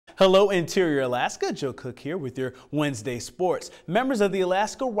Hello, Interior Alaska. Joe Cook here with your Wednesday sports. Members of the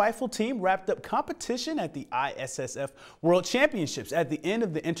Alaska Rifle Team wrapped up competition at the ISSF World Championships. At the end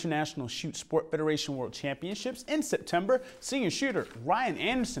of the International Shoot Sport Federation World Championships in September, senior shooter Ryan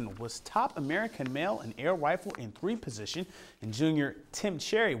Anderson was top American male in air rifle in 3 position, and junior Tim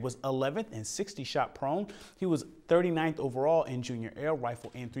Cherry was 11th in 60-shot prone. He was 39th overall in junior air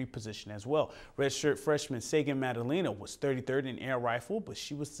rifle in 3 position as well. Redshirt freshman Sagan Madalena was 33rd in air rifle, but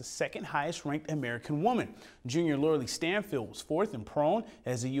she was the second highest ranked American woman. Junior Lorelei Stanfield was 4th in prone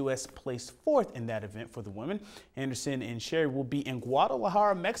as the U.S. placed 4th in that event for the women. Anderson and Sherry will be in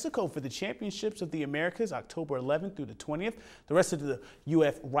Guadalajara, Mexico for the Championships of the Americas October 11th through the 20th. The rest of the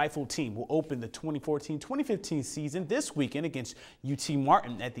UF Rifle Team will open the 2014-2015 season this weekend against UT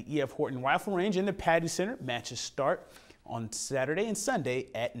Martin at the E.F. Horton Rifle Range in the Patty Center. Matches start on Saturday and Sunday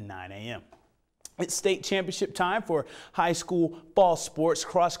at 9 a.m. It's state championship time for high school ball sports.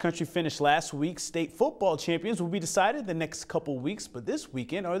 Cross country finished last week. State football champions will be decided the next couple weeks, but this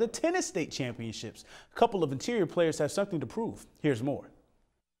weekend are the tennis state championships. A couple of interior players have something to prove. Here's more.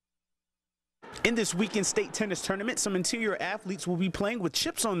 In this weekend state tennis tournament, some interior athletes will be playing with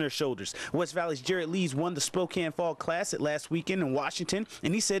chips on their shoulders. West Valley's Jared Lees won the Spokane Fall Classic last weekend in Washington,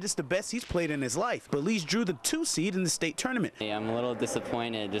 and he said it's the best he's played in his life. But Lees drew the 2 seed in the state tournament. Yeah, I'm a little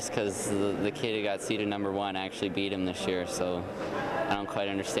disappointed just because the kid who got seeded #1 actually beat him this year, so I don't quite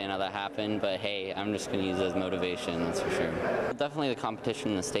understand how that happened, but hey, I'm just going to use it as motivation, that's for sure. Definitely the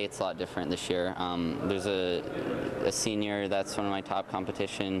competition in the state's a lot different this year. There's a senior that's one of my top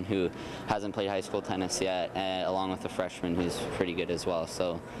competition who hasn't played high school tennis yet, along with a freshman who's pretty good as well.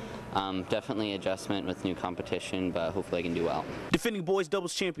 So definitely adjustment with new competition, but hopefully I can do well. Defending boys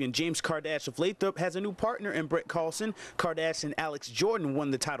doubles champion James Kardash of Lathrop has a new partner in Brett Carlson. Kardash and Alex Jordan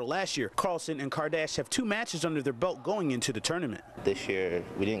won the title last year. Carlson and Kardash have 2 matches under their belt going into the tournament. This year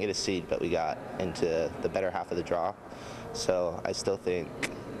we didn't get a seed, but we got into the better half of the draw. So I still think,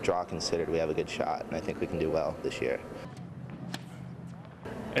 draw considered, we have a good shot, and I think we can do well this year.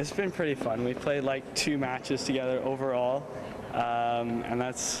 It's been pretty fun. We played like 2 matches together overall, and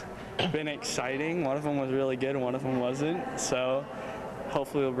that's been exciting. One of them was really good, one of them wasn't. So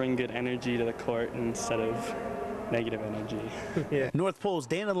hopefully we'll bring good energy to the court instead of negative energy. Yeah. North Pole's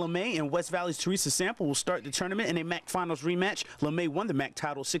Dana LeMay and West Valley's Teresa Sample will start the tournament in a MAC Finals rematch. LeMay won the MAC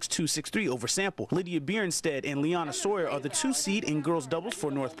title 6-2, 6-3 over Sample. Lydia Bierenstead and Liana Sawyer are the 2 seed in girls doubles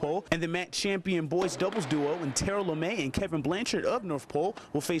for North Pole, and the MAC champion boys doubles duo and Tara LeMay and Kevin Blanchard of North Pole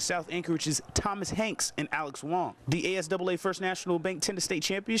will face South Anchorage's Thomas Hanks and Alex Wong. The ASAA First National Bank Tennis State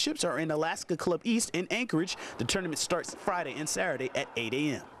Championships are in Alaska Club East in Anchorage. The tournament starts Friday and Saturday at 8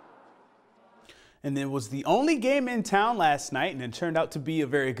 a.m. And it was the only game in town last night, and it turned out to be a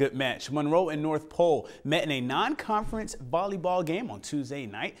very good match. Monroe and North Pole met in a non-conference volleyball game on Tuesday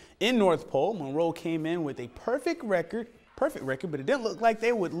night. In North Pole, Monroe came in with a perfect record, but it didn't look like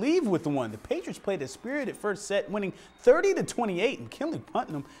they would leave with the one. The Patriots played a spirited first set, winning 30-28, and Kinley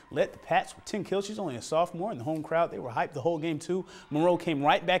Putnam led the Pats with 10 kills. She's only a sophomore, and the home crowd, they were hyped the whole game too. Monroe came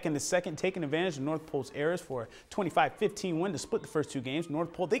right back in the second, taking advantage of North Pole's errors for a 25-15 win to split the first 2 games.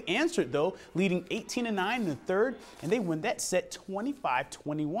 North Pole, they answered though, leading 18-9 in the third, and they win that set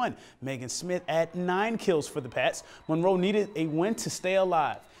 25-21. Megan Smith had 9 kills for the Pats. Monroe needed a win to stay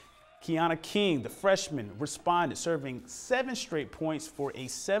alive. Kiana King, the freshman, responded, serving 7 straight points for a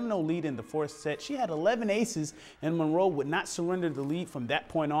 7-0 lead in the 4th set. She had 11 aces, and Monroe would not surrender the lead from that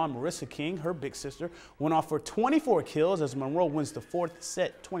point on. Marissa King, her big sister, went off for 24 kills as Monroe wins the 4th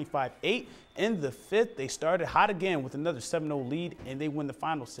set 25-8. In the 5th, they started hot again with another 7-0 lead, and they win the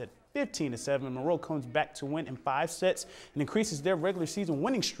final set 15-7. Monroe comes back to win in 5 sets and increases their regular season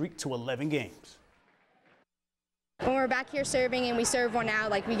winning streak to 11 games. When we're back here serving and we serve one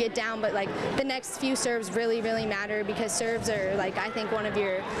out, like we get down, but like the next few serves really matter, because serves are like, I think, one of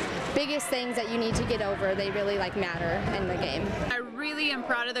your biggest things that you need to get over. They really matter in the game. I really am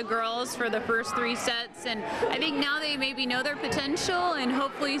proud of the girls for the first 3 sets, and I think now they maybe know their potential and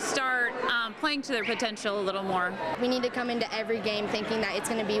hopefully start playing to their potential a little more. We need to come into every game thinking that it's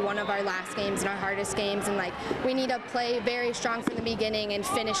going to be one of our last games and our hardest games, and we need to play very strong from the beginning and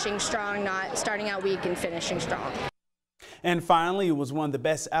finishing strong, not starting out weak and finishing strong. And finally, it was one of the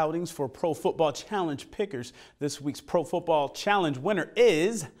best outings for Pro Football Challenge pickers. This week's Pro Football Challenge winner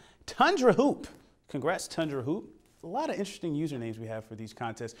is Tundra Hoop. Congrats, Tundra Hoop. A lot of interesting usernames we have for these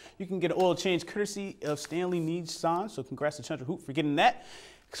contests. You can get an oil change courtesy of Stanley Nissan, so congrats to Tundra Hoop for getting that.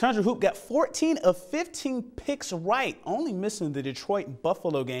 Cassandra Hoop got 14 of 15 picks right, only missing the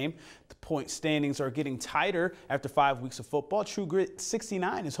Detroit-Buffalo game. The point standings are getting tighter after 5 weeks of football. True Grit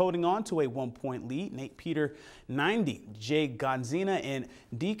 69 is holding on to a 1-point lead. Nate Peter 90. Jay Gonzina and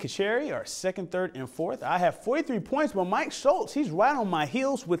D. Kacheri are second, third, and fourth. I have 43 points, but Mike Schultz, he's right on my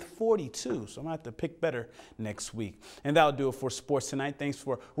heels with 42. So I'm going to have to pick better next week. And that'll do it for sports tonight. Thanks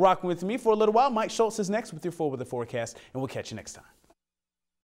for rocking with me for a little while. Mike Schultz is next with your full weather forecast, and we'll catch you next time.